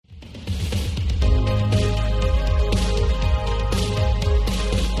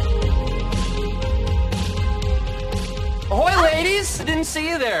didn't see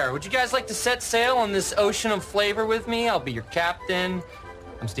you there. Would you guys like to set sail on this ocean of flavor with me? I'll be your captain.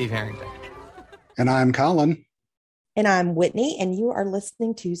 I'm Steve Harrington. And I'm Colin. And I'm Whitney, and you are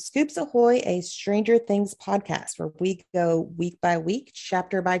listening to Scoops Ahoy, a Stranger Things podcast, where we go week by week,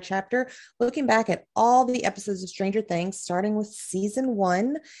 chapter by chapter, looking back at all the episodes of Stranger Things, starting with season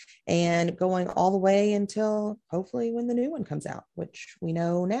 1 and going all the way until hopefully when the new one comes out, which we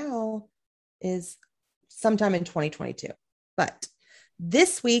know now is sometime in 2022. But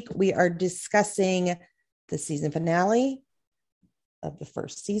this week we are discussing the season finale of the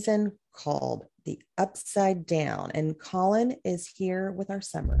first season called The Upside Down. And Colin is here with our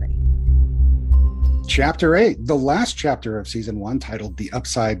summary. Chapter 8, the last chapter of season 1, titled The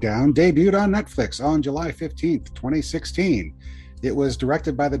Upside Down, debuted on Netflix on July 15th, 2016. It was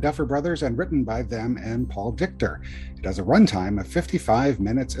directed by the Duffer Brothers and written by them and Paul Dichter. It has a runtime of 55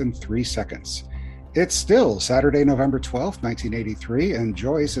 minutes and 3 seconds. It's still Saturday, November 12th, 1983, and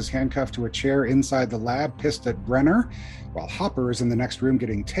Joyce is handcuffed to a chair inside the lab, pissed at Brenner, while Hopper is in the next room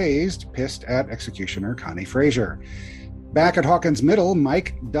getting tased, pissed at executioner Connie Frazier. Back at Hawkins Middle,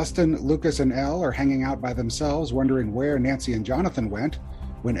 Mike, Dustin, Lucas, and Elle are hanging out by themselves, wondering where Nancy and Jonathan went,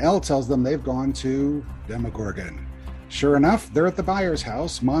 when Elle tells them they've gone to Demogorgon. Sure enough, they're at the Byers'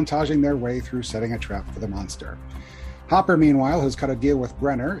 house, montaging their way through setting a trap for the monster. Hopper, meanwhile, has cut a deal with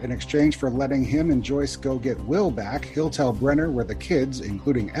Brenner. In exchange for letting him and Joyce go get Will back, he'll tell Brenner where the kids,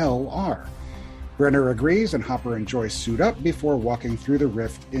 including Elle, are. Brenner agrees, and Hopper and Joyce suit up before walking through the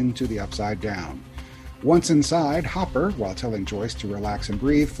rift into the Upside Down. Once inside, Hopper, while telling Joyce to relax and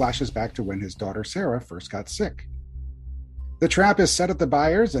breathe, flashes back to when his daughter Sarah first got sick. The trap is set at the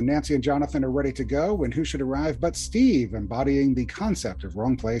Byers, and Nancy and Jonathan are ready to go when who should arrive but Steve, embodying the concept of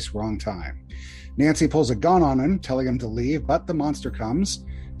wrong place, wrong time. Nancy pulls a gun on him, telling him to leave, but the monster comes.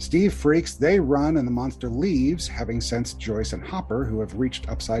 Steve freaks, they run, and the monster leaves, having sensed Joyce and Hopper, who have reached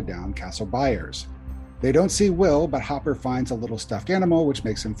Upside Down Castle Byers. They don't see Will, but Hopper finds a little stuffed animal, which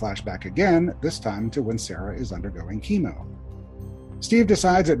makes him flash back again, this time to when Sarah is undergoing chemo. Steve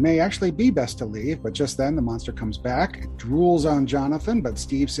decides it may actually be best to leave, but just then the monster comes back. It drools on Jonathan, but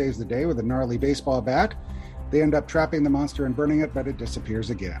Steve saves the day with a gnarly baseball bat. They end up trapping the monster and burning it, but it disappears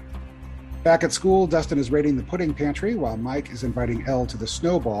again. Back at school, Dustin is raiding the pudding pantry while Mike is inviting Elle to the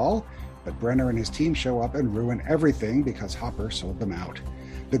snowball, but Brenner and his team show up and ruin everything because Hopper sold them out.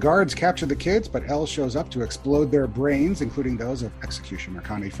 The guards capture the kids, but Elle shows up to explode their brains, including those of executioner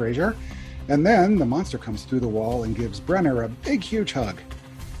Connie Frazier. And then the monster comes through the wall and gives Brenner a big, huge hug.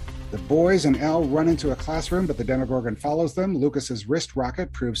 The boys and Elle run into a classroom, but the Demogorgon follows them. Lucas's wrist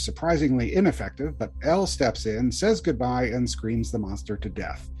rocket proves surprisingly ineffective, but Elle steps in, says goodbye, and screams the monster to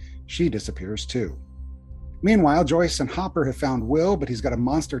death. She disappears too. Meanwhile, Joyce and Hopper have found Will, but he's got a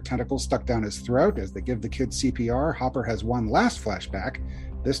monster tentacle stuck down his throat. As they give the kid CPR, Hopper has one last flashback,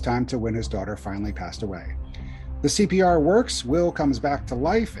 this time to when his daughter finally passed away. The CPR works, Will comes back to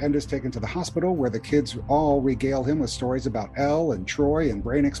life and is taken to the hospital, where the kids all regale him with stories about Elle and Troy and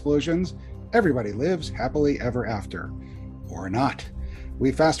brain explosions. Everybody lives happily ever after. Or not.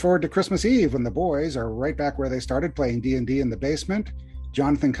 We fast forward to Christmas Eve, when the boys are right back where they started, playing D&D in the basement.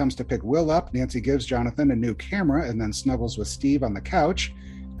 Jonathan comes to pick Will up. Nancy gives Jonathan a new camera and then snuggles with Steve on the couch.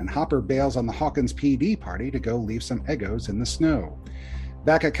 And Hopper bails on the Hawkins PD party to go leave some Eggos in the snow.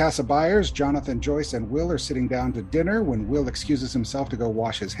 Back at Casa Byers, Jonathan, Joyce, and Will are sitting down to dinner when Will excuses himself to go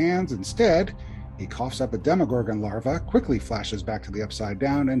wash his hands. Instead, he coughs up a Demogorgon larva, quickly flashes back to the Upside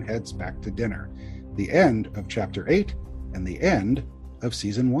Down, and heads back to dinner. The end of Chapter 8 and the end of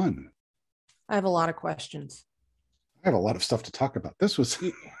Season 1. I have a lot of questions. I have a lot of stuff to talk about. This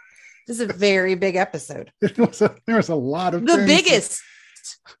is a very big episode. There was a lot of the biggest,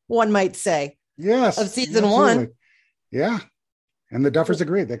 one might say. Yes, of season absolutely. 1. Yeah, and the Duffers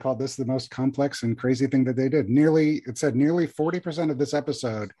agreed. They called this the most complex and crazy thing that they did. It said nearly 40% of this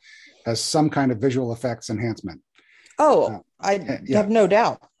episode has some kind of visual effects enhancement. Oh, I have no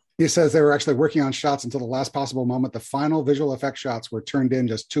doubt. He says they were actually working on shots until the last possible moment. The final visual effect shots were turned in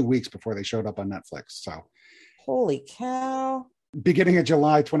just 2 weeks before they showed up on Netflix. So. Holy cow. Beginning of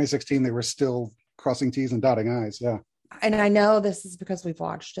July 2016, they were still crossing T's and dotting I's. Yeah. And I know this is because we've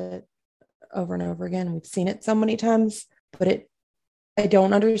watched it over and over again. We've seen it so many times, but I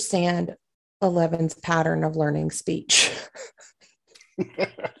don't understand Eleven's pattern of learning speech.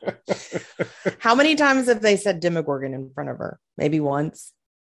 How many times have they said Demogorgon in front of her? Maybe once,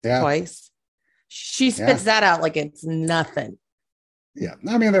 twice. She spits that out like it's nothing. Yeah,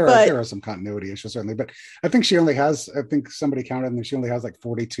 I mean, there are some continuity issues, certainly, but I think somebody counted and she only has like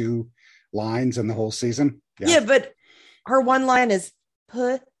 42 lines in the whole season. Yeah, but her one line is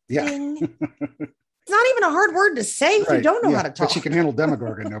pudding. Yeah. not even a hard word to say if you don't know how to talk. But she can handle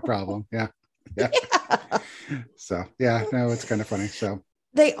Demogorgon, no problem. Yeah. So, no, it's kind of funny. So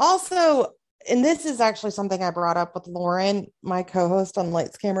they also, and this is actually something I brought up with Lauren, my co-host on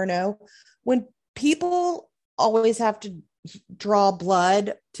Lights Camera No, when people always have to draw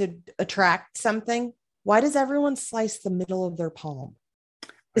blood to attract something, why does everyone slice the middle of their palm?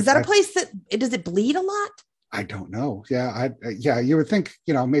 Is that a place that does it bleed a lot? I don't know. Yeah, you would think,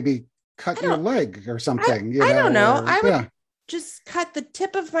 maybe cut your leg or something. I don't know. I would just cut the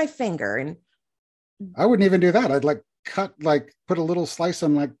tip of my finger, and I wouldn't even do that. I'd put a little slice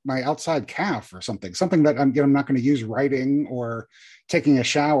on my outside calf or something that I'm not going to use writing or taking a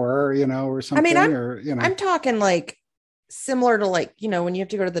shower, or something. I mean, I'm talking similar to when you have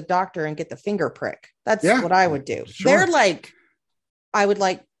to go to the doctor and get the finger prick. That's what I would do. Sure. They're I would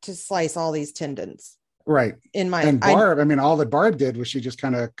like to slice all these tendons. Right. And Barb, all that Barb did was she just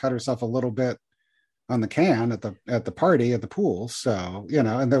kind of cut herself a little bit on the can at the party at the pool. So,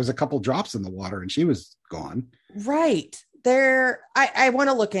 and there was a couple drops in the water and she was gone. Right. I want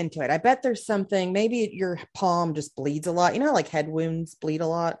to look into it. I bet there's something, maybe your palm just bleeds a lot. Head wounds bleed a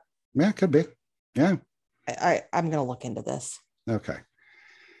lot. Yeah, it could be. Yeah. I'm going to look into this. Okay.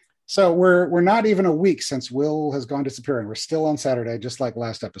 So we're not even a week since Will has gone disappearing. We're still on Saturday, just like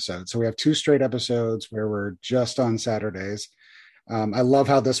last episode. So we have 2 straight episodes where we're just on Saturdays. I love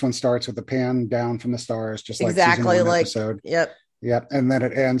how this one starts with the pan down from the stars, just like exactly season 1 like episode. Yep. And then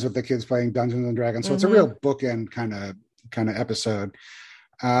it ends with the kids playing Dungeons and Dragons. So it's a real bookend kind of episode.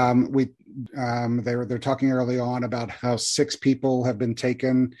 They're talking early on about how 6 people have been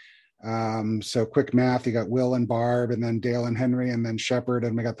taken. So quick math, you got Will and Barb, and then Dale and Henry, and then Shepard,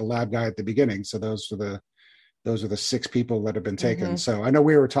 and we got the lab guy at the beginning. So those are the 6 people that have been taken. So I know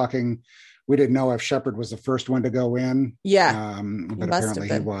we were talking, we didn't know if Shepard was the first one to go in. Yeah. But apparently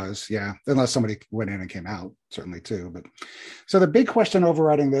he was. Yeah. Unless somebody went in and came out, certainly too. But so the big question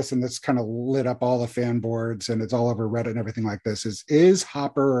overriding this, and this kind of lit up all the fan boards and it's all over Reddit and everything like this, is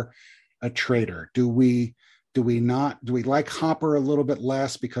Hopper a traitor? Do we like Hopper a little bit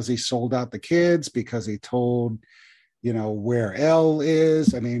less because he sold out the kids, because he told, where Elle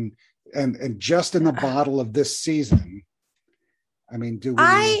is? I mean, and just in the bottle of this season,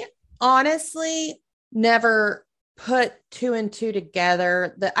 I honestly never put 2 and 2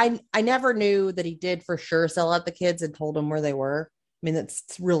 together. That I never knew that he did for sure sell out the kids and told them where they were. I mean,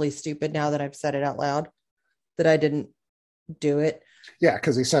 that's really stupid now that I've said it out loud, that I didn't do it. Yeah,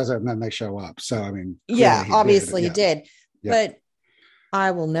 because he says it and then they show up. So, obviously he did. Yeah. But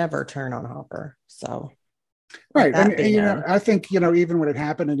I will never turn on Hopper. So, right. And I think, even when it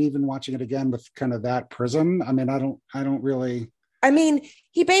happened and even watching it again with kind of that prism, I don't really.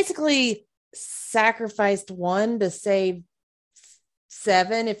 He basically sacrificed 1 to save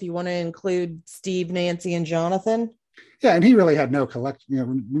 7, if you want to include Steve, Nancy, and Jonathan. Yeah, and he really had no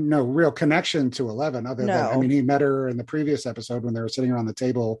real connection to 11 other than, he met her in the previous episode when they were sitting around the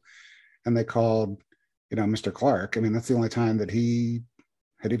table and they called, Mr. Clark. That's the only time that he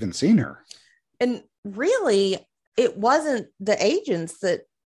had even seen her. And really, it wasn't the agents that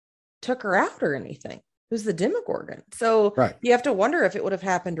took her out or anything. It was the Demogorgon. So You have to wonder if it would have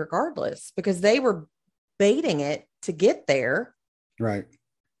happened regardless, because they were baiting it to get there. Right.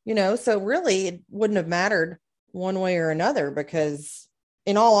 So really it wouldn't have mattered one way or another, because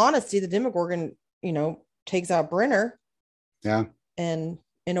in all honesty, the Demogorgon, takes out Brenner. Yeah. And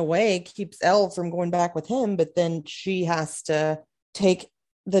in a way keeps Elle from going back with him, but then she has to take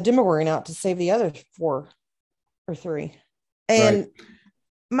the Demogorgon out to save the other 4 or 3. And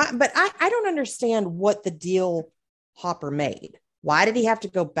but I don't understand what the deal Hopper made. Why did he have to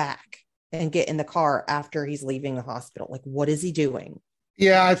go back and get in the car after he's leaving the hospital? What is he doing?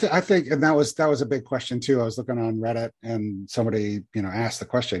 Yeah, I think, and that was a big question too. I was looking on Reddit and somebody, asked the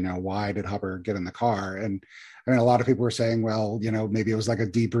question, why did Hopper get in the car? And a lot of people were saying, well, maybe it was like a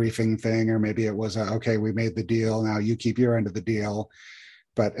debriefing thing, or maybe it was okay, we made the deal, now you keep your end of the deal.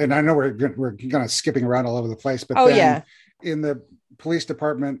 And I know we're kind of skipping around all over the place, but in the police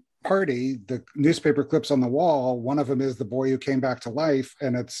department party, the newspaper clips on the wall, one of them is the boy who came back to life.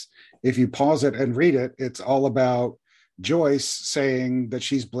 And it's, if you pause it and read it, it's all about Joyce saying that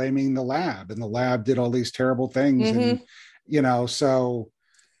she's blaming the lab, and the lab did all these terrible things. And, so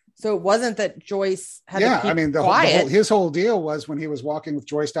it wasn't that Joyce had to keep quiet. His whole deal was when he was walking with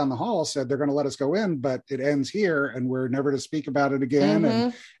Joyce down the hall, said they're going to let us go in, but it ends here and we're never to speak about it again.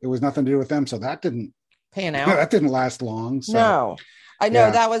 And it was nothing to do with them. So that didn't pan out. That didn't last long. So, no, I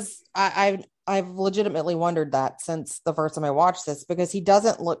know that was, I've legitimately wondered that since the first time I watched this, because he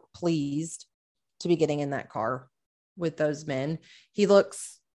doesn't look pleased to be getting in that car with those men. He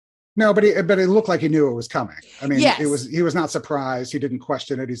looks No, but it looked like he knew it was coming. I mean, Yes. he was not surprised. He didn't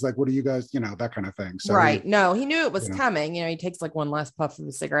question it. He's like, "What are you guys?" That kind of thing. So right. No, he knew it was coming. He takes like one last puff of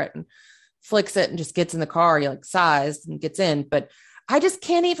the cigarette and flicks it and just gets in the car. He like sighs and gets in. But I just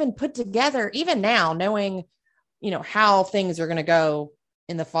can't even put together, even now, knowing, how things are going to go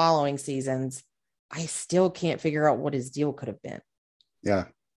in the following seasons. I still can't figure out what his deal could have been. Yeah.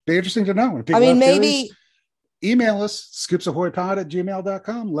 Be interesting to know. I mean, maybe theories, email us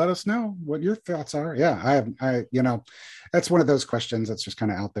scoopsahoypod@gmail.com. Let us know what your thoughts are. Yeah. That's one of those questions that's just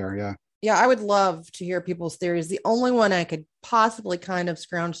kind of out there. Yeah. Yeah. I would love to hear people's theories. The only one I could possibly kind of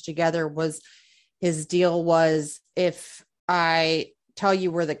scrounge together was his deal was, if I tell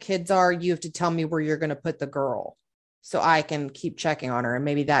you where the kids are, you have to tell me where you're going to put the girl so I can keep checking on her. And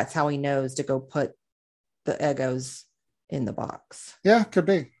maybe that's how he knows to go put the Eggos in the box. Yeah, could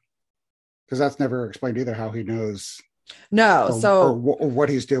be. Because that's never explained either, how he knows. No, or what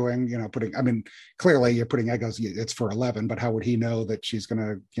he's doing, clearly you're putting Eggos, it's for 11, but how would he know that she's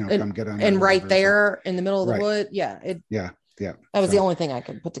going to, come get him? And right there in the middle of the wood. Yeah. Yeah. That was the only thing I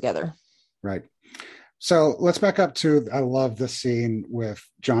could put together. Right. So let's back up to, I love this scene with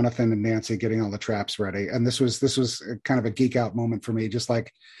Jonathan and Nancy getting all the traps ready. And this was kind of a geek out moment for me, just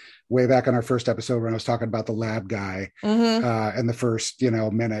like way back on our first episode when I was talking about the lab guy in the first,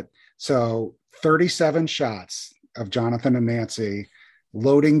 minute. So 37 shots of Jonathan and Nancy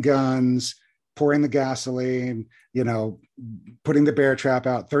loading guns, pouring the gasoline, putting the bear trap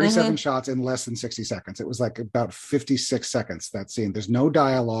out, 37 shots in less than 60 seconds. It was like about 56 seconds, that scene. There's no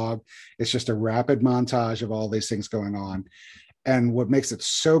dialogue. It's just a rapid montage of all these things going on. And what makes it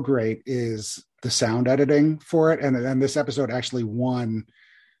so great is the sound editing for it. And this episode actually won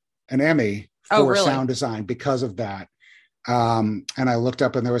an Emmy for sound design because of that. And I looked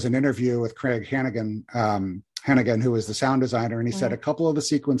up and there was an interview with Craig Hannigan, who is the sound designer. And he said a couple of the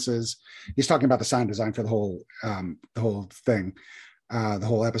sequences, he's talking about the sound design for the whole thing, the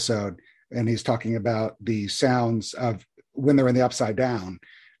whole episode. And he's talking about the sounds of when they're in the Upside Down.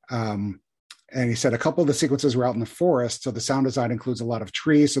 And he said a couple of the sequences were out in the forest. So the sound design includes a lot of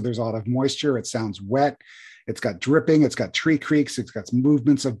trees. So there's a lot of moisture. It sounds wet. It's got dripping. It's got tree creaks. It's got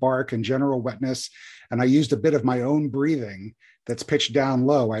movements of bark and general wetness. And I used a bit of my own breathing that's pitched down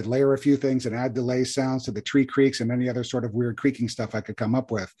low. I'd layer a few things and add delay sounds to the tree creaks and any other sort of weird creaking stuff I could come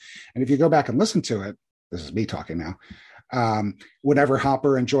up with. And if you go back and listen to it, this is me talking now. Whenever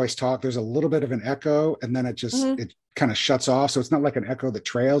Hopper and Joyce talk, there's a little bit of an echo, and then it it kind of shuts off. So it's not like an echo that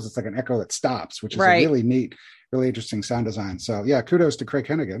trails. It's like an echo that stops, which is a really neat, really interesting sound design. So yeah, kudos to Craig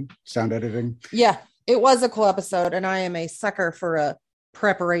Hennigan, sound editing. Yeah, it was a cool episode. And I am a sucker for a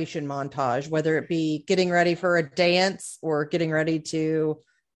preparation montage, whether it be getting ready for a dance or getting ready to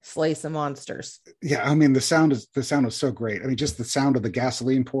slay some monsters. Yeah, I mean the sound was so great. I mean, just the sound of the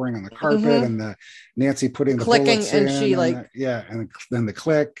gasoline pouring on the carpet and the Nancy putting the clicking bullets and in, she and then the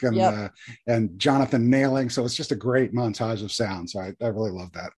click and and Jonathan nailing. So it's just a great montage of sound. So I really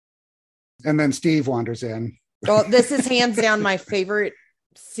love that. And then Steve wanders in. Well, this is hands down my favorite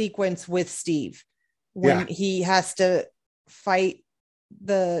sequence with Steve when he has to fight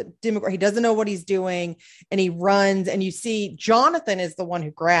the Demogorgon. He doesn't know what he's doing and he runs, and you see Jonathan is the one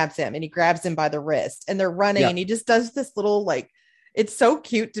who grabs him, and he grabs him by the wrist, and they're running and he just does this little, it's so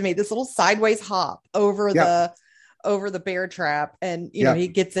cute to me, this little sideways hop over the bear trap, and you know he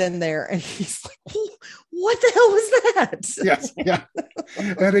gets in there and he's like, what the hell was that? Yes. Yeah.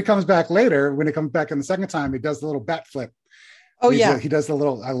 And he comes back later. When he comes back in the second time, he does the little bat flip. He does the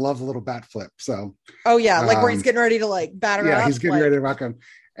little, I love the little bat flip. So, where he's getting ready to batter up. Yeah, he's getting ready to rock him.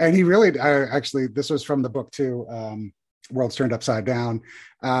 And he really, actually, this was from the book too, World's Turned Upside Down.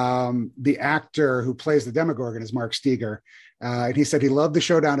 The actor who plays the Demogorgon is Mark Steger. And he said he loved the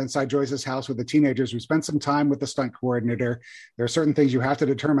showdown inside Joyce's house with the teenagers. We spent some time with the stunt coordinator. There are certain things you have to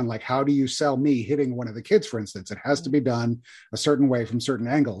determine, like how do you sell me hitting one of the kids, for instance? It has to be done a certain way from certain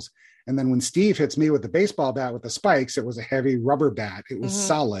angles. And then when Steve hits me with the baseball bat with the spikes, it was a heavy rubber bat. It was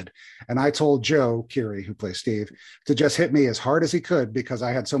solid. And I told Joe Keery, who plays Steve, to just hit me as hard as he could because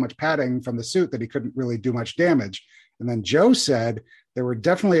I had so much padding from the suit that he couldn't really do much damage. And then Joe said there were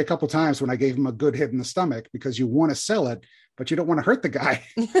definitely a couple times when I gave him a good hit in the stomach because you want to sell it, but you don't want to hurt the guy.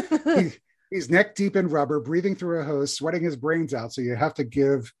 He's neck deep in rubber, breathing through a hose, sweating his brains out. So you have to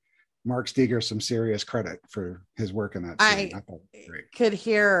give Mark Steger some serious credit for his work in that scene. I thought it was great. Could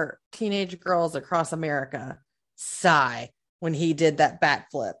hear teenage girls across America sigh when he did that bat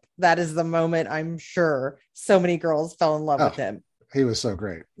flip. That is the moment I'm sure so many girls fell in love with him. He was so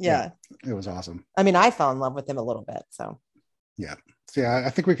great. Yeah. It was awesome. I mean, I fell in love with him a little bit. So yeah. I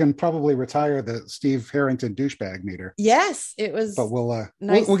think we can probably retire the Steve Harrington douchebag meter. Yes, it was. But we'll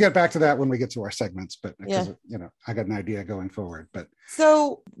nice. we'll get back to that when we get to our segments. But because Yeah. I got an idea going forward. But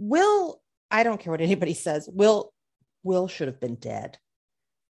So Will, I don't care what anybody says. Will should have been dead.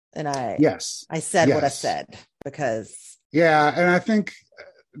 And I said what I said because yeah, and I think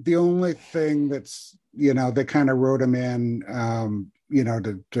the only thing that's they kind of wrote him in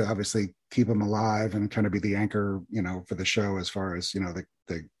to obviously keep him alive and kind of be the anchor for the show as far as the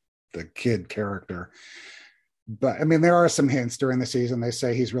kid character. But I mean, there are some hints during the season. They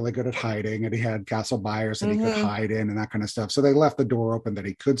say he's really good at hiding, and he had Castle Byers that he could hide in and that kind of stuff. So they left the door open that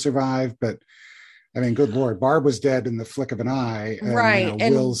he could survive. But I mean, good Lord, Barb was dead in the flick of an eye. And, right.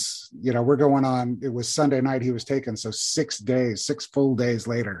 And Will's, we're going on, it was Sunday night he was taken. So 6 full days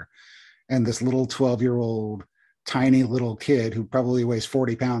later. And this little 12-year-old tiny little kid who probably weighs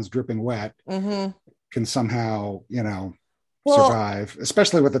 40 pounds dripping wet can somehow, survive,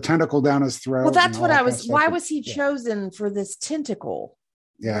 especially with the tentacle down his throat. Well, that's what why was he chosen for this tentacle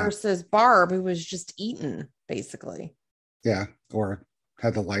versus Barb, who was just eaten, basically? Yeah. Or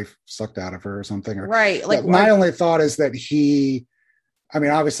had the life sucked out of her or something. Right. Like my only thought is that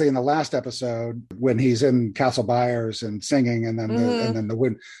obviously in the last episode when he's in Castle Byers and singing and then the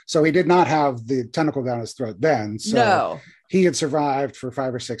wind. So he did not have the tentacle down his throat then. So he had survived for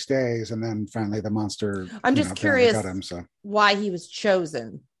 5 or 6 days. And then finally the monster. I'm just curious got him, why he was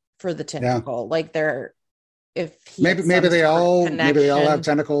chosen for the tentacle. Like maybe they all have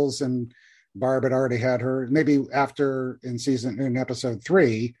tentacles, and Barb had already had her. Maybe in episode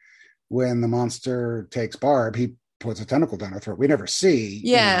 3, when the monster takes Barb, he puts a tentacle down her throat. We never see,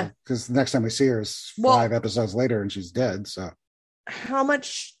 because the next time we see her is 5 episodes later, and she's dead. So, how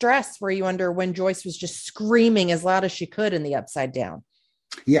much stress were you under when Joyce was just screaming as loud as she could in the Upside Down?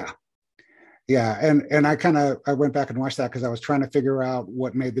 Yeah, and I went back and watched that because I was trying to figure out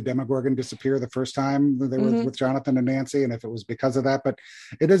what made the Demogorgon disappear the first time they were with Jonathan and Nancy, and if it was because of that. But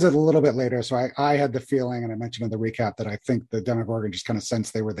it is a little bit later, so I had the feeling, and I mentioned in the recap, that I think the Demogorgon just kind of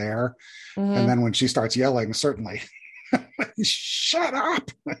sensed they were there, and then when she starts yelling, certainly, shut up!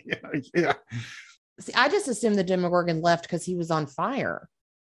 Yeah. See, I just assumed the Demogorgon left because he was on fire.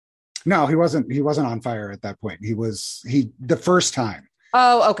 No, he wasn't. He wasn't on fire at that point. The first time.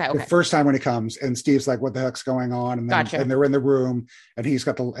 Oh, okay. The first time when he comes, and Steve's like, "What the heck's going on?" And then and they're in the room, and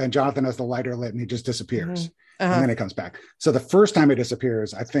and Jonathan has the lighter lit, and he just disappears, and then he comes back. So the first time he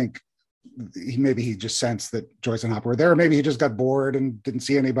disappears, I think maybe he just sensed that Joyce and Hopper were there, or maybe he just got bored and didn't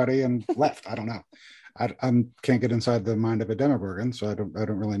see anybody and left. I don't know. I can't get inside the mind of a Demogorgon, so I don't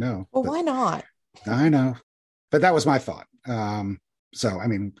really know. Well, why not? I know, but that was my thought. So, I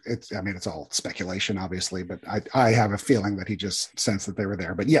mean, it's all speculation, obviously, but I have a feeling that he just sensed that they were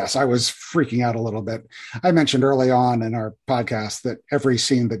there. But yes, I was freaking out a little bit. I mentioned early on in our podcast that every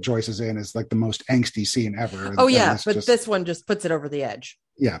scene that Joyce is in is like the most angsty scene ever. Oh, yeah. But this one just puts it over the edge.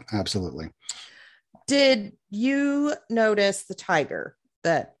 Yeah, absolutely. Did you notice the tiger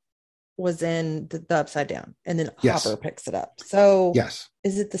that was in the Upside Down? And then Hopper picks it up. So yes.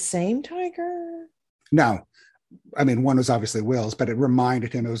 Is it the same tiger? No. I mean, one was obviously Will's, but it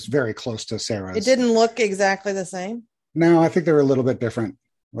reminded him, it was very close to Sarah's. It didn't look exactly the same? No, I think they were a little bit different.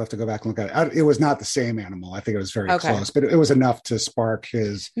 We'll have to go back and look at it. It was not the same animal. I think it was very close, but it was enough to spark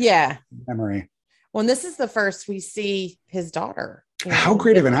his memory. Well, and this is the first we see his daughter. How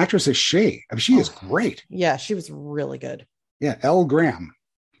great of an actress is she? I mean, she is great. Yeah, she was really good. Yeah, Elle Graham.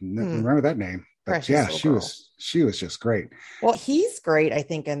 Remember that name? But yeah, she was just great. Well, he's great, I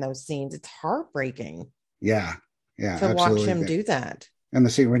think, in those scenes. It's heartbreaking. Yeah, to absolutely. watch him do that. And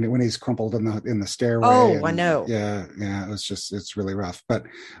the scene when he's crumpled in the stairway. Oh, I know. Yeah, it's really rough. But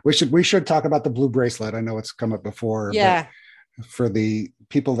we should talk about the blue bracelet. I know it's come up before. Yeah. For the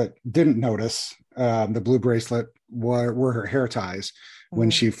people that didn't notice, the blue bracelet were her hair ties when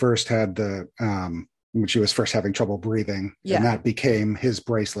she first had when she was first having trouble breathing. Yeah. And that became his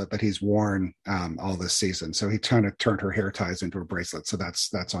bracelet that he's worn all this season. So he turned her hair ties into a bracelet. So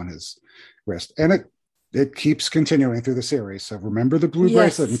that's on his wrist. And it keeps continuing through the series. So remember the blue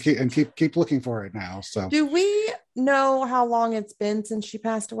bracelet and keep looking for it now. So do we know how long it's been since she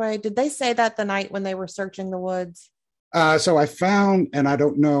passed away? Did they say that the night when they were searching the woods? So I found, and I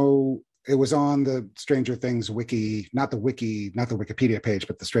don't know, it was on the Stranger Things wiki, not the Wikipedia page,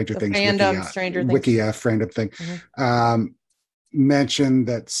 but the Stranger Things fandom, wiki fandom thing. Mentioned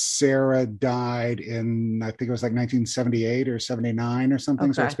that Sarah died in, I think it was like 1978 or 79 or something.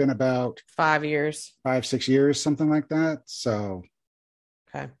 Okay. So it's been about 5 years, 5-6 years, something like that. So,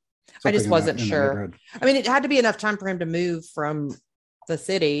 okay. I just wasn't sure. I mean, it had to be enough time for him to move from the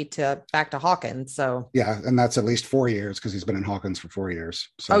city to back to Hawkins. So yeah, and that's at least 4 years because he's been in Hawkins for 4 years.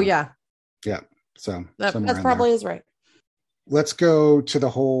 So oh yeah, so that's probably is right. Let's go to the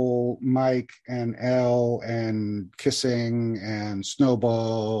whole Mike and Elle and kissing and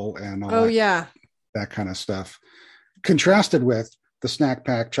Snowball and all that kind of stuff, contrasted with the snack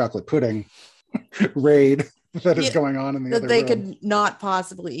pack chocolate pudding raid that is going on in the other they room. Could not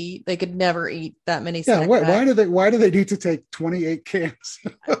possibly eat. They could never eat that many. Yeah, why do they need to take 28 cans?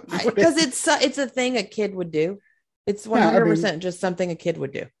 Because it's a thing a kid would do. It's 100% just something a kid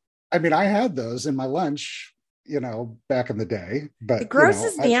would do. I mean, I had those in my lunch, back in the day, but it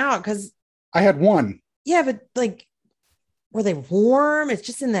grosses me out because I had one. Yeah, but like, were they warm? It's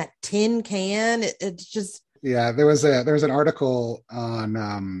just in that tin can. It's just. Yeah, there was an article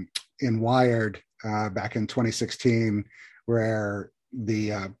on in Wired back in 2016 where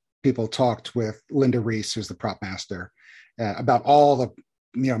the people talked with Linda Reese, who's the prop master, about all the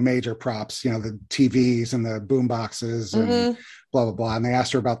major props, the TVs and the boom boxes and blah blah blah, and they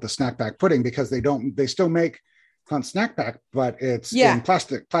asked her about the snack pack pudding because they still make Hunt snack pack, but it's in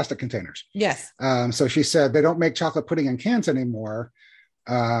plastic containers. Yes. So she said they don't make chocolate pudding in cans anymore.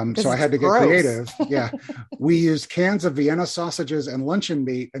 So I had to get gross. creative. Yeah. We used cans of Vienna sausages and luncheon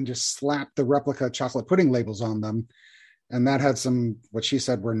meat and just slapped the replica chocolate pudding labels on them. And that had some, what she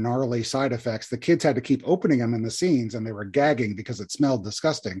said were gnarly side effects. The kids had to keep opening them in the scenes and they were gagging because it smelled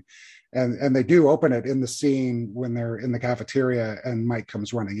disgusting. And they do open it in the scene when they're in the cafeteria and Mike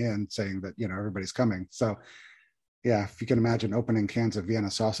comes running in saying that, everybody's coming. So if you can imagine opening cans of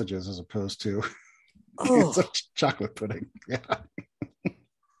Vienna sausages as opposed to cans of chocolate pudding. Yeah.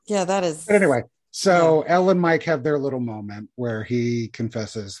 Yeah, that is. But anyway, so Elle and Mike have their little moment where he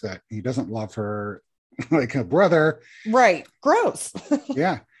confesses that he doesn't love her like a brother. Right. Gross.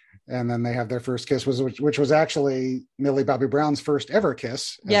 Yeah. And then they have their first kiss, which was actually Millie Bobby Brown's first ever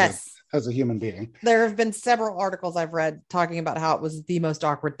kiss. As a human being. There have been several articles I've read talking about how it was the most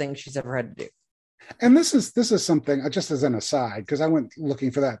awkward thing she's ever had to do. And this is something, just as an aside, because I went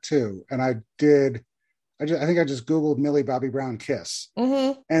looking for that too. And I think I just Googled Millie Bobby Brown kiss.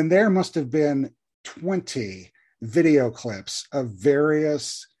 Mm-hmm. And there must have been 20 video clips of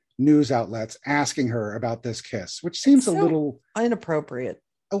various news outlets asking her about this kiss, which seems a little inappropriate.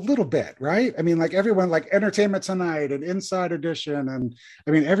 A little bit, right? I mean, like everyone, like Entertainment Tonight and Inside Edition. And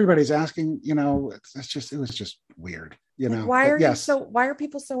I mean, everybody's asking, it was just weird, Why are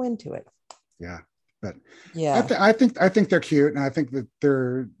people so into it? Yeah. But yeah, I think they're cute, and I think that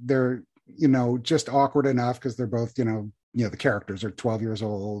they're just awkward enough because they're both the characters are 12 years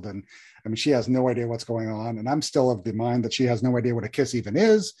old, and I mean she has no idea what's going on, and I'm still of the mind that she has no idea what a kiss even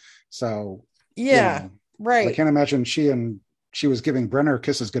is. So right. I can't imagine she was giving Brenner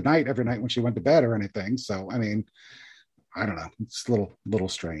kisses goodnight every night when she went to bed or anything. So I mean, I don't know, it's a little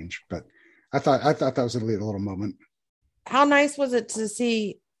strange, but I thought that was a little moment. How nice was it to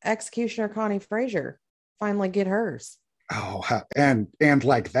see Executioner Connie Frazier finally get hers? Oh, and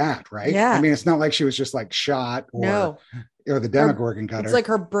like that, right? Yeah. I mean, it's not like she was just like shot or the Demogorgon got her. It's like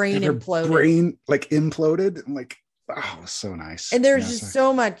her brain imploded. Brain like imploded. And like, oh, it was so nice. And there's just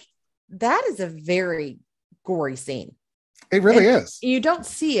so much. That is a very gory scene. It really is. You don't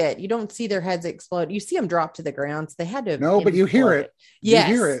see it. You don't see their heads explode. You see them drop to the ground. So they had to. No, but you hear it. Yes,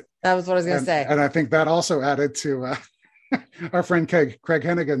 you hear it. That was what I was going to say. And I think that also added to our friend Craig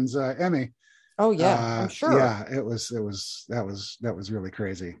Hennigan's Emmy. Oh yeah, I'm sure. Yeah, that was really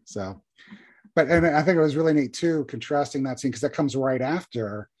crazy. So, and I think it was really neat too, contrasting that scene because that comes right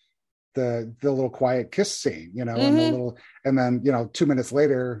after the little quiet kiss scene, and then 2 minutes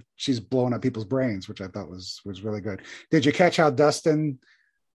later she's blowing up people's brains, which I thought was really good. Did you catch how Dustin,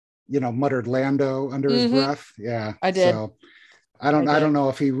 muttered Lando under his breath? Yeah, I did. So, I don't know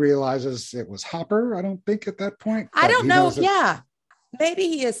if he realizes it was Hopper. I don't think at that point. I don't know. Yeah. Maybe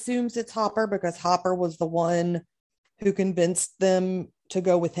he assumes it's Hopper because Hopper was the one who convinced them to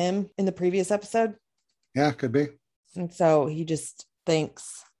go with him in the previous episode. Yeah, could be. And so he just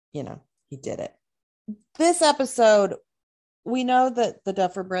thinks, he did it. This episode, we know that the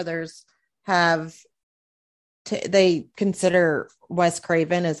Duffer Brothers they consider Wes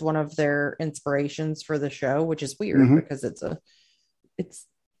Craven as one of their inspirations for the show, which is weird because it's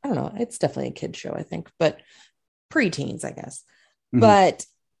I don't know, it's definitely a kid show, I think, but preteens, I guess. But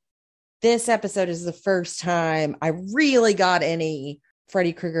this episode is the first time I really got any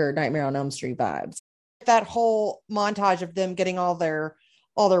Freddy Krueger Nightmare on Elm Street vibes. That whole montage of them getting all their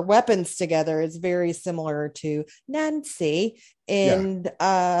weapons together is very similar to Nancy in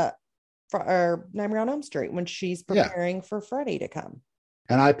Nightmare on Elm Street when she's preparing for Freddy to come.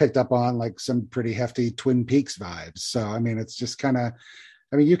 And I picked up on like some pretty hefty Twin Peaks vibes. So, I mean, it's just kind of,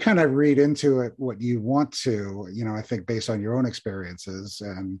 I mean, you kind of read into it what you want to, I think based on your own experiences.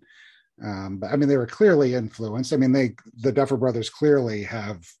 And, but I mean, they were clearly influenced. I mean, the Duffer Brothers clearly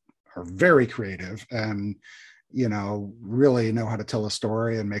are very creative and, really know how to tell a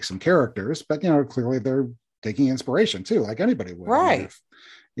story and make some characters, but, clearly they're taking inspiration too, like anybody would. Right.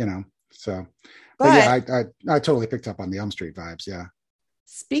 So, but yeah, I totally picked up on the Elm Street vibes. Yeah.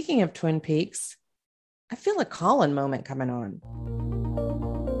 Speaking of Twin Peaks, I feel a Colin moment coming on.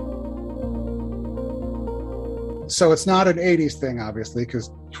 So it's not an 80s thing, obviously,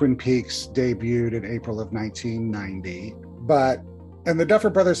 because Twin Peaks debuted in April of 1990. And the Duffer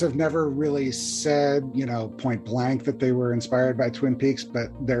Brothers have never really said, point blank that they were inspired by Twin Peaks, but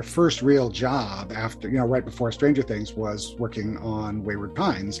their first real job after, right before Stranger Things was working on Wayward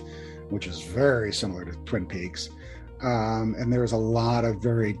Pines, which is very similar to Twin Peaks. And there's a lot of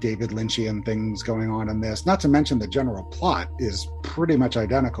very David Lynchian things going on in this, not to mention the general plot is pretty much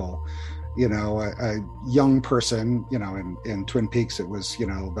identical. A young person, in Twin Peaks, it was,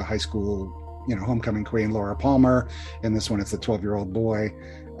 the high school, homecoming queen, Laura Palmer. In this one, it's the 12-year-old boy.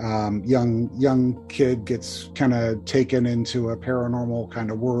 Young kid gets kind of taken into a paranormal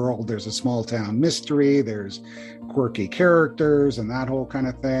kind of world. There's a small town mystery. There's quirky characters and that whole kind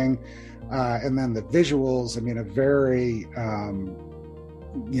of thing. And then the visuals, I mean, a very,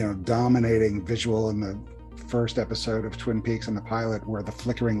 dominating visual in the first episode of Twin Peaks in the pilot were the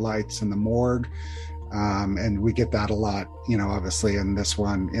flickering lights in the morgue. And we get that a lot, obviously in this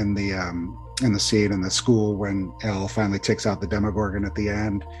one, in the scene in the school when Elle finally takes out the Demogorgon at the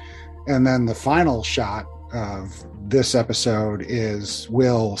end. And then the final shot of this episode is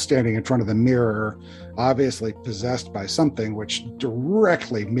Will standing in front of the mirror, obviously possessed by something, which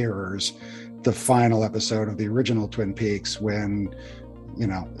directly mirrors the final episode of the original Twin Peaks when,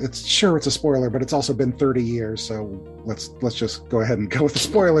 it's a spoiler, but it's also been 30 years. So let's just go ahead and go with the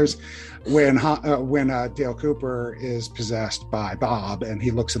spoilers. When Dale Cooper is possessed by Bob and he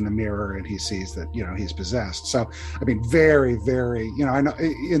looks in the mirror and he sees that, he's possessed. So, I mean, very, very, I know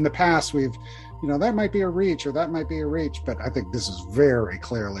in the past we've, that might be a reach or that might be a reach, but I think this is very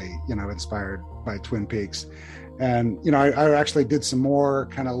clearly, inspired by Twin Peaks. And, I actually did some more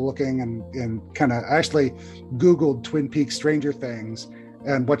kind of looking and kind of actually Googled Twin Peaks Stranger Things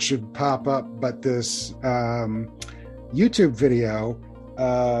and what should pop up, but this YouTube video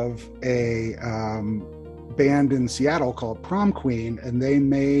of a band in Seattle called Prom Queen, and they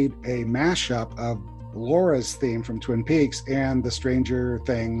made a mashup of Laura's theme from Twin Peaks and the Stranger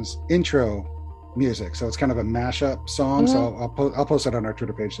Things intro music. So it's kind of a mashup song. Mm-hmm. So I'll post it on our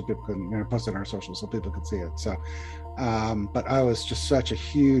Twitter page so people can post it on our socials so people can see it. So, but I was just such a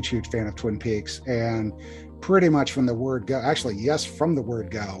huge fan of Twin Peaks, and pretty much from the word go, from the word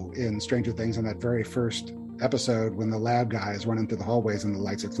go in Stranger Things in that very first episode when the lab guy is running through the hallways and the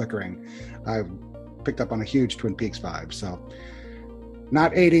lights are flickering, I picked up on a huge Twin Peaks vibe. So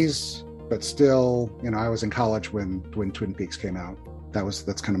not 80s, but still, I was in college when Twin Peaks came out.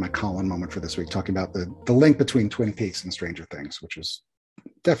 That's kind of my Colin moment for this week, talking about the link between Twin Peaks and Stranger Things, which is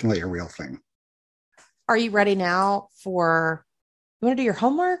definitely a real thing. Are you ready now you want to do your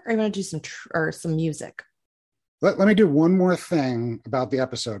homework or you want to do some music? Let me do one more thing about the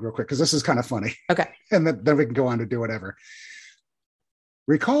episode real quick, because this is kind of funny. Okay. And then we can go on to do whatever.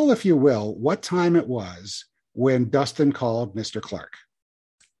 Recall, if you will, what time it was when Dustin called Mr. Clark.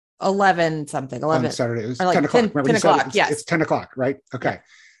 11 something. 11 on Saturday. It was like 10 o'clock. 10 o'clock. Yes. It's 10 o'clock, right? Okay. Yeah.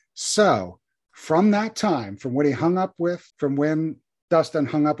 So from that time, from when Dustin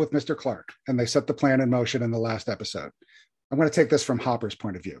hung up with Mr. Clark and they set the plan in motion in the last episode, I'm going to take this from Hopper's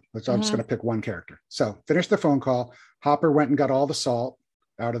point of view. So I'm just going to pick one character. So finish the phone call. Hopper went and got all the salt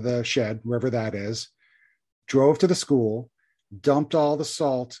out of the shed, wherever that is, drove to the school, dumped all the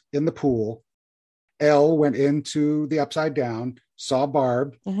salt in the pool. Elle went into the Upside Down, saw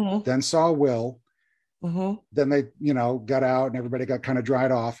Barb, then saw Will. Mm-hmm. Then they, got out and everybody got kind of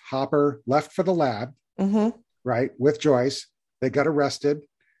dried off. Hopper left for the lab, right, with Joyce. They got arrested.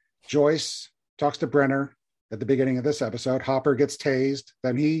 Joyce talks to Brenner at the beginning of this episode. Hopper gets tased.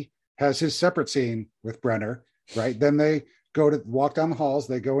 Then he has his separate scene with Brenner, right? Then they go to walk down the halls.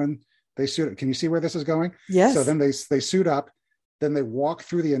 They go in, they suit up. Can you see where this is going? Yes. So then they suit up. Then they walk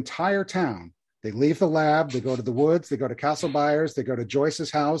through the entire town. They leave the lab. They go to the woods. They go to Castle Byers. They go to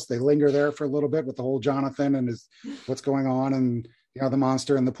Joyce's house. They linger there for a little bit with the whole Jonathan and what's going on and, the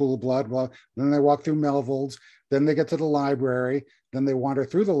monster in the pool of blood. Well, then they walk through Melville's. Then they get to the library. Then they wander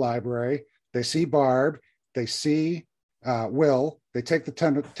through the library. They see Barb. They see Will. They take the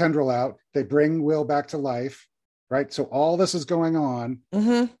tendril out. They bring Will back to life, right? So all this is going on.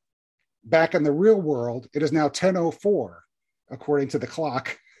 Mm-hmm. Back in the real world, it is now 10:04, according to the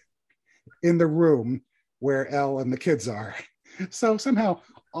clock in the room where Elle and the kids are. So somehow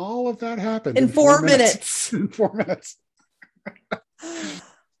all of that happened in 4 minutes. In 4 minutes.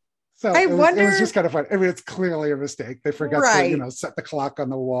 So I wonder. It was just kind of fun. I mean, it's clearly a mistake. They forgot Right. to, set the clock on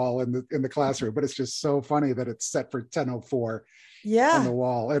the wall in the classroom. But it's just so funny that it's set for 10:04 on Yeah. the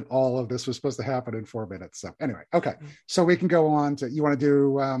wall, and all of this was supposed to happen in 4 minutes. So anyway, okay. So we can go on to. You want to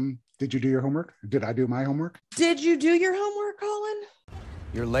do? Did you do your homework? Did I do my homework? Did you do your homework, Colin?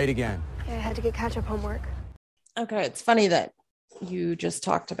 You're late again. Yeah, I had to get catch-up homework. Okay, it's funny that you just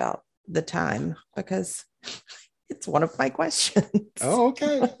talked about the time because it's one of my questions. Oh,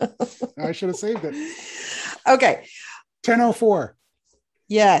 okay. I should have saved it. Okay. 10:04.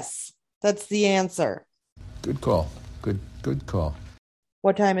 Yes, that's the answer. Good call. Good call.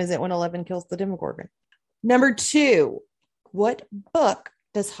 What time is it when 11 kills the Demogorgon? Number 2, what book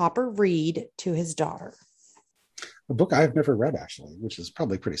does Hopper read to his daughter? A book I've never read, actually, which is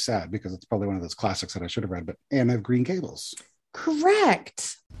probably pretty sad because it's probably one of those classics that I should have read, but Anne of Green Gables.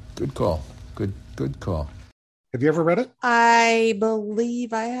 Correct. Good call. Good call. Have you ever read it? I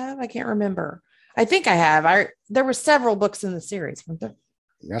believe I have. I can't remember. I think I have. There were several books in the series, weren't there?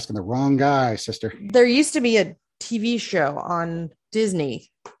 You're asking the wrong guy, sister. There used to be a TV show on Disney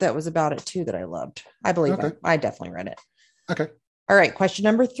that was about it too that I loved. I believe Okay. I definitely read it. Okay. All right. Question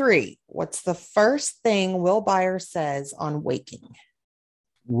number 3. What's the first thing Will Byers says on waking?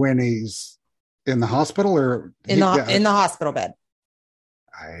 When he's in the hospital or In the hospital bed.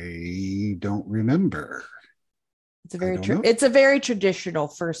 I don't remember. It's a I very don't know. it's a very traditional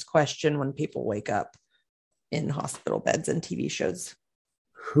first question when people wake up in hospital beds and TV shows.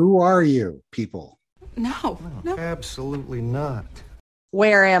 Who are you, people? No. Absolutely not.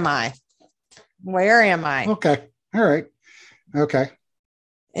 Where am I? Where am I? Okay. All right. Okay.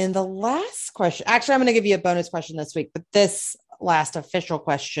 And the last question, actually, I'm going to give you a bonus question this week, but this last official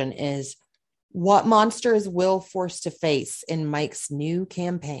question is, what monster is Will forced to face in Mike's new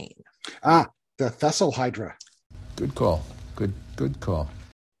campaign? The Thessal Hydra. Good call. Good call.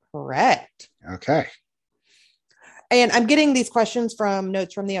 Correct. Okay. And I'm getting these questions from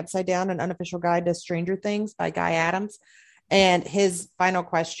Notes from the Upside Down, an unofficial guide to Stranger Things by Guy Adams. And his final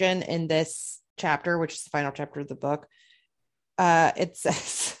question in this chapter, which is the final chapter of the book, it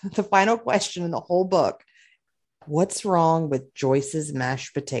says the final question in the whole book: what's wrong with Joyce's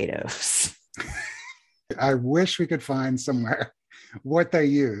mashed potatoes? I wish we could find somewhere what they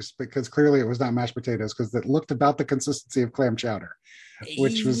used, because clearly it was not mashed potatoes, because it looked about the consistency of clam chowder,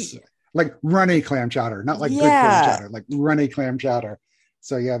 which was like runny clam chowder, not like good clam chowder, like runny clam chowder.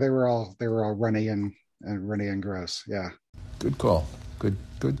 So yeah, they were all runny and runny and gross. Yeah. Good call.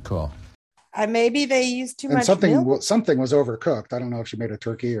 Good call. Maybe they used too And much something milk. something was overcooked. I don't know if she made a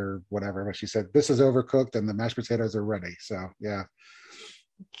turkey or whatever, but she said this is overcooked and the mashed potatoes are ready. So yeah.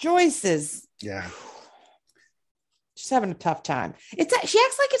 Joyce is Yeah. she's having a tough time. She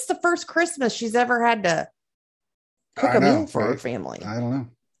acts like it's the first Christmas she's ever had to cook I a know, meal for her right? family. I don't know.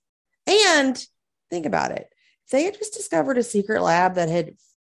 And think about it. If they had just discovered a secret lab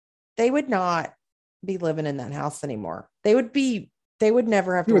they would not be living in that house anymore. They would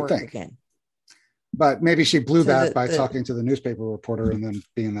never have to You would work think. again. But maybe she blew So that by talking to the newspaper reporter and then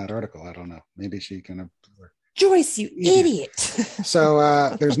being in that article. I don't know. Maybe she kind of. Joyce, you idiot.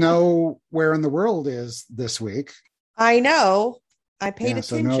 So there's no Where in the World is this week. I know. I paid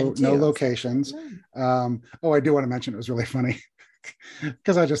So attention no too. locations. I do want to mention, it was really funny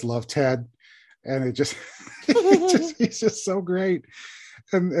because I just love Ted, and it just, he's just so great.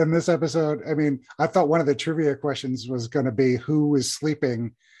 In this episode, I mean, I thought one of the trivia questions was going to be who was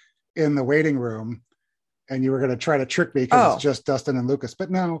sleeping in the waiting room, and you were going to try to trick me because it's just Dustin and Lucas.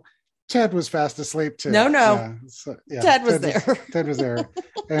 But no, Ted was fast asleep too. No. Ted was there. Ted was there,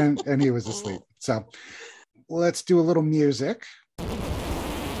 and he was asleep. So let's do a little music.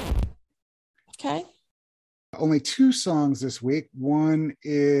 Okay. Only 2 songs this week. One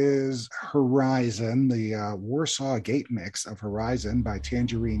is Horizon, the Warsaw Gate mix of Horizon by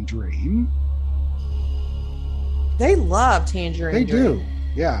Tangerine Dream. They love Tangerine They Dream. do.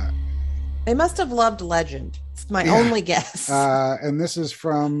 Yeah. They must have loved Legend. It's my only guess. And this is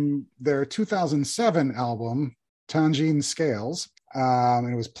from their 2007 album, Tangine Scales.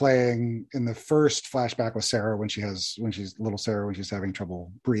 And it was playing in the first flashback with Sarah when she's little Sarah, when she's having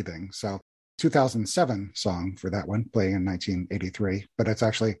trouble breathing. So 2007 song for that one, playing in 1983. But it's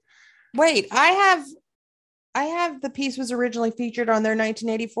actually... Wait, I have the piece was originally featured on their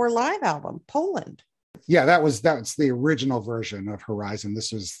 1984 live album, Poland. Yeah, that's the original version of Horizon.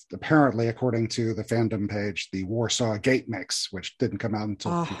 This was apparently, according to the fandom page, the Warsaw Gate mix, which didn't come out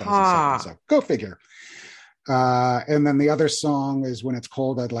until 2007. So go figure. And then the other song is When It's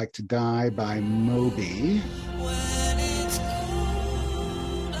Cold, I'd Like to Die by Moby,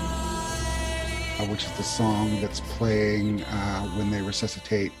 which is the song that's playing when they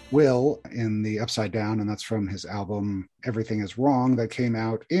resuscitate Will in the Upside Down. And that's from his album Everything Is Wrong that came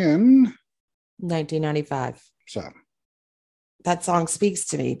out in 1995. So that song speaks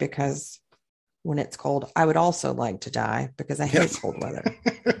to me because when it's cold, I would also like to die because I hate cold weather.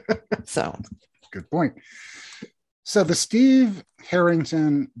 So good point. So the Steve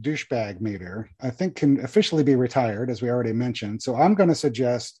Harrington douchebag meter, I think, can officially be retired, as we already mentioned. So I'm going to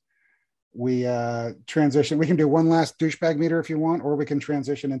suggest we transition. We can do one last douchebag meter if you want, or we can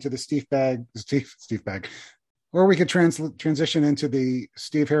transition into the Steve bag, or we could transition into the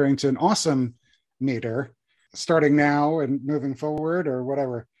Steve Harrington awesome meter, starting now and moving forward, or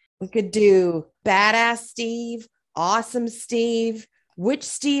whatever. We could do badass Steve, awesome Steve. Which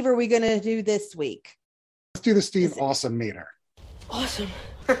Steve are we going to do this week? Let's do the Steve awesome meter. Awesome.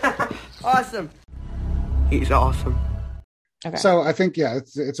 Awesome. He's awesome. Okay. So I think,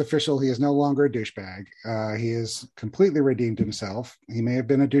 it's official. He is no longer a douchebag. He has completely redeemed himself. He may have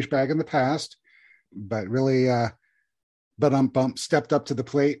been a douchebag in the past, but really, stepped up to the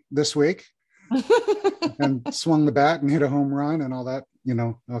plate this week and swung the bat and hit a home run and all that,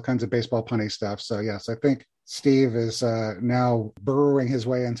 all kinds of baseball punny stuff. So yes, I think Steve is now burrowing his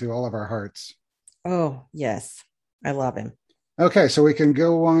way into all of our hearts. Oh, yes. I love him. Okay, so we can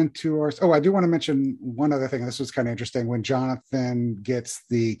go on to our... Oh, I do want to mention one other thing. This was kind of interesting. When Jonathan gets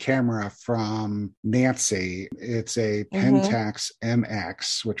the camera from Nancy, it's a Pentax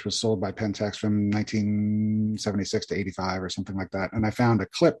MX, which was sold by Pentax from 1976 to 85 or something like that. And I found a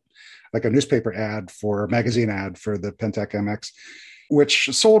clip, like a newspaper ad for a magazine ad for the Pentax MX, which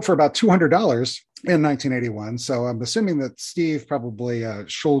sold for about $200 in 1981. So I'm assuming that Steve probably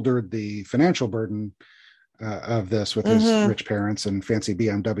shouldered the financial burden of this with his rich parents and fancy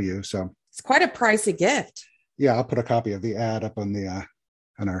BMW. So it's quite a pricey gift. Yeah, I'll put a copy of the ad up on the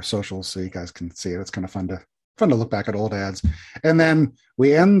on our socials so you guys can see it. It's kind of fun to look back at old ads. And then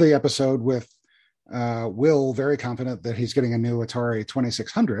we end the episode with Will very confident that he's getting a new Atari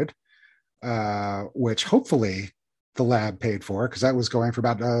 2600, which hopefully the lab paid for, because that was going for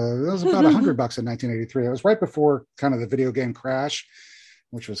about $100 in 1983. It was right before kind of the video game crash,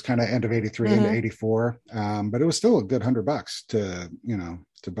 which was kind of end of 83 into 84. But it was still a good $100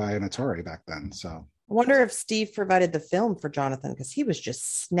 to buy an Atari back then. So I wonder if Steve provided the film for Jonathan, because he was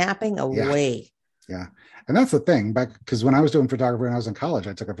just snapping away. Yeah. And that's the thing, because when I was doing photography when I was in college,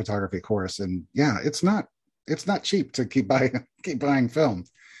 I took a photography course, and it's not cheap to keep buying film.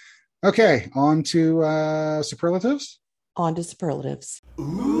 Okay, on to superlatives. On to superlatives.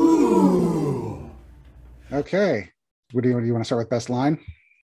 Ooh. Okay. Do you want to start with best line?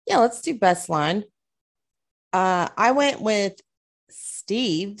 Yeah, let's do best line. I went with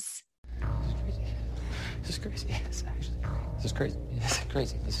Steve's. This is crazy. This is crazy. This is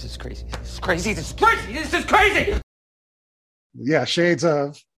crazy. This is crazy. This is crazy. This is crazy. This is crazy. Yeah, shades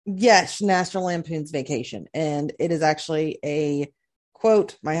of. Yes, National Lampoon's Vacation. And it is actually a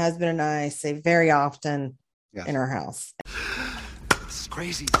quote my husband and I say very often in our house. This is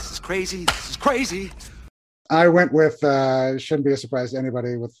crazy. This is crazy. This is crazy. I went with shouldn't be a surprise to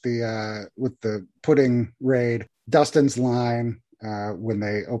anybody with the pudding raid. Dustin's line when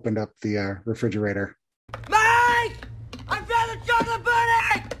they opened up the refrigerator. Mike, I found the chocolate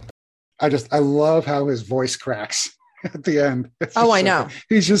pudding. I love how his voice cracks at the end. I know.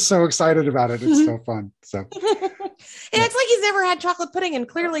 He's just so excited about it. It's so fun. So. And it's like he's never had chocolate pudding, and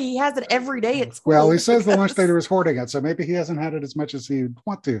clearly he has it every day at school. Well, he says the lunch later is hoarding it, so maybe he hasn't had it as much as he'd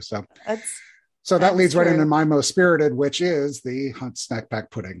want to. So that leads right into my most spirited, which is the Hunt Snack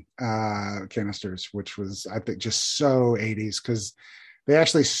Pack pudding canisters, which was, I think, just so 80s, because they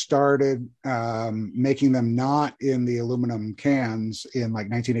actually started making them not in the aluminum cans in like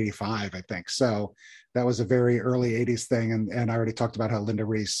 1985, I think. So that was a very early 80s thing. And I already talked about how Linda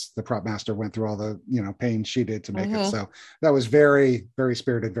Reese, the prop master, went through all the pain she did to make it. So that was very, very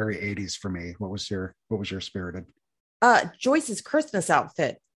spirited, very 80s for me. What was your spirited? Joyce's Christmas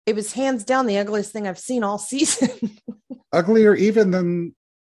outfit. It was hands down the ugliest thing I've seen all season. Uglier even than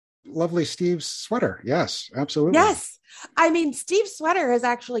lovely Steve's sweater. Yes, absolutely. Yes. I mean, Steve's sweater has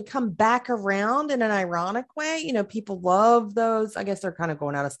actually come back around in an ironic way. People love those. I guess they're kind of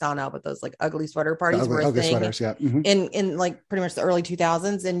going out of style now, but those like ugly sweater parties were a thing sweaters, yeah. in like pretty much the early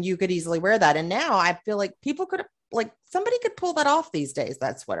 2000s, and you could easily wear that. And now I feel like people somebody could pull that off these days,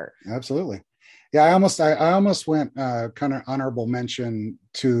 that sweater. Absolutely. Yeah, I almost went kind of honorable mention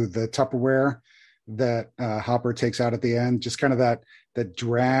to the Tupperware that Hopper takes out at the end. Just kind of that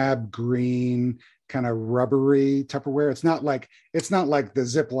drab green, kind of rubbery Tupperware. It's not like the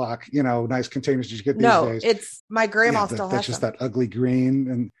Ziploc, nice containers that you get these days. It's my grandma still has that's just that ugly green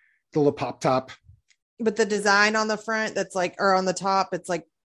and the little pop top. But the design on the front, that's like, or on the top, it's like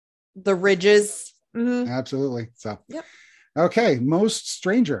the ridges. Mm-hmm. Absolutely. So, yep. Okay, most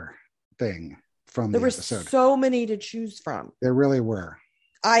stranger thing from the episode. There were so many to choose from. There really were.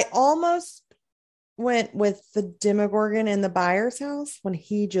 I almost went with the Demogorgon in the Byers house when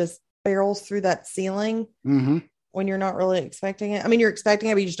he just barrels through that ceiling when you're not really expecting it. I mean, you're expecting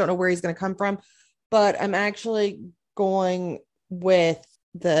it, but you just don't know where he's going to come from. But I'm actually going with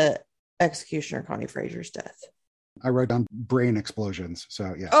the Executioner Connie Fraser's death. I wrote down brain explosions.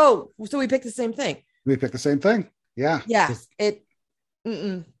 So, yeah. Oh, so we picked the same thing. We picked the same thing. Yeah. Yeah. It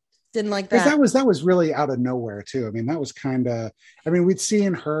didn't like that. That was really out of nowhere too. I mean, that was we'd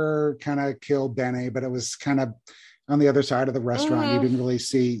seen her kind of kill Benny, but it was kind of on the other side of the restaurant. You didn't really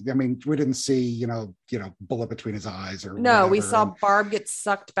see, we didn't see, bullet between his eyes or no, we saw Barb get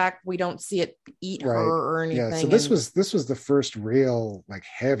sucked back. We don't see it eat her or anything. Yeah. So this was the first real like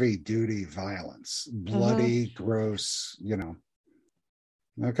heavy duty violence, bloody, gross,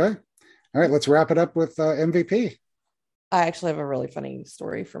 Okay. All right, let's wrap it up with MVP. I actually have a really funny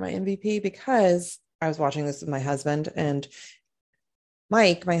story for my MVP because I was watching this with my husband, and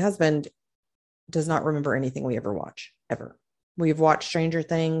Mike, my husband, does not remember anything we ever watch, ever. We've watched Stranger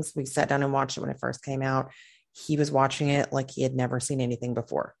Things. We sat down and watched it when it first came out. He was watching it like he had never seen anything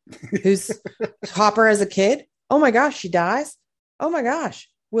before. Who's Hopper as a kid? Oh my gosh, she dies. Oh my gosh,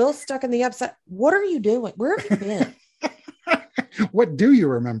 Will's stuck in the upside. What are you doing? Where have you been? What do you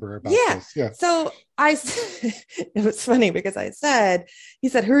remember about this? Yeah. So it was funny because he said,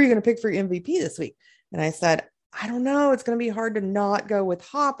 who are you going to pick for your MVP this week? And I said, I don't know. It's going to be hard to not go with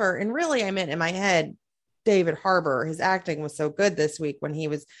Hopper. And really, I meant in my head, David Harbour. His acting was so good this week when he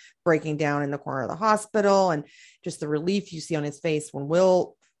was breaking down in the corner of the hospital, and just the relief you see on his face when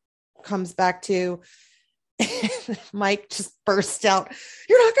Will comes back to. Mike just burst out,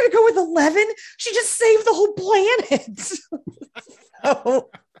 you're not going to go with 11? She just saved the whole planet.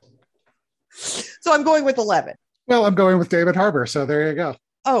 So I'm going with 11. Well, I'm going with David Harbour. So there you go.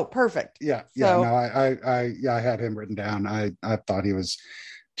 Oh, perfect. Yeah. So, no, I had him written down. I thought he was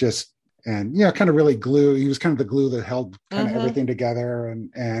just, and kind of really glue. He was kind of the glue that held kind of everything together.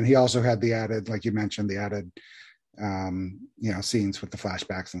 And he also had the added, like you mentioned, the added, scenes with the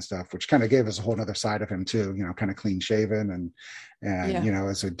flashbacks and stuff, which kind of gave us a whole other side of him too, kind of clean shaven and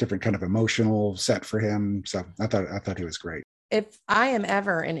it's a different kind of emotional set for him. So I thought he was great. If I am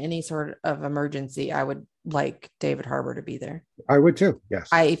ever in any sort of emergency, I would like David Harbour to be there. I would too. Yes.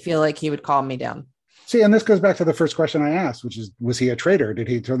 I feel like he would calm me down. See, and this goes back to the first question I asked, which is, was he a traitor? Did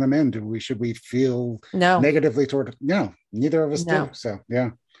he turn them in? Should we feel negatively toward? No, neither of us do. So, yeah.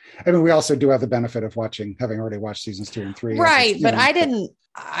 I mean, we also do have the benefit of having already watched seasons 2 and 3. Right. But I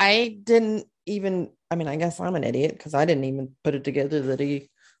didn't even, I guess I'm an idiot because I didn't even put it together that he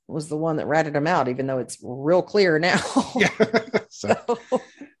was the one that ratted him out, even though it's real clear now. Yeah.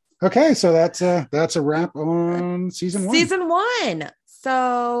 Okay. So that's a wrap on season 1. Season 1.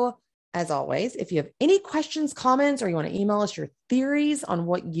 So as always, if you have any questions, comments, or you want to email us your theories on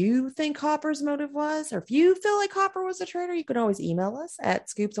what you think Hopper's motive was, or if you feel like Hopper was a traitor, you can always email us at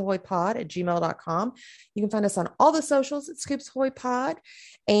scoopsahoypod@gmail.com. You can find us on all the socials at scoopsahoypod,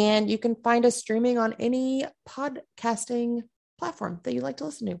 and you can find us streaming on any podcasting platform that you like to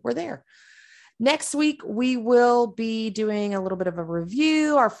listen to. We're there. Next week, we will be doing a little bit of a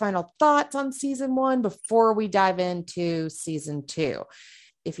review, our final thoughts on season 1 before we dive into season 2.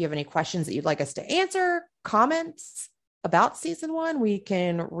 If you have any questions that you'd like us to answer, comments about season 1, we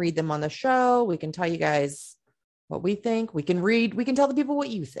can read them on the show. We can tell you guys what we think. We can tell the people what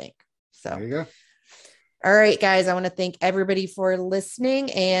you think. So there you go. All right, guys, I want to thank everybody for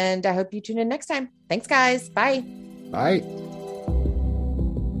listening, and I hope you tune in next time. Thanks, guys. Bye. Bye.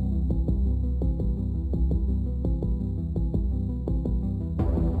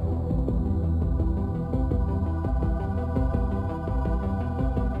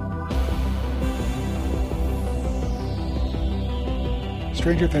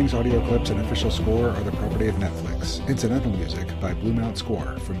 Stranger Things audio clips and official score are the property of Netflix. Incidental music by Blue Mount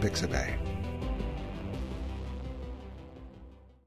Score from Pixabay.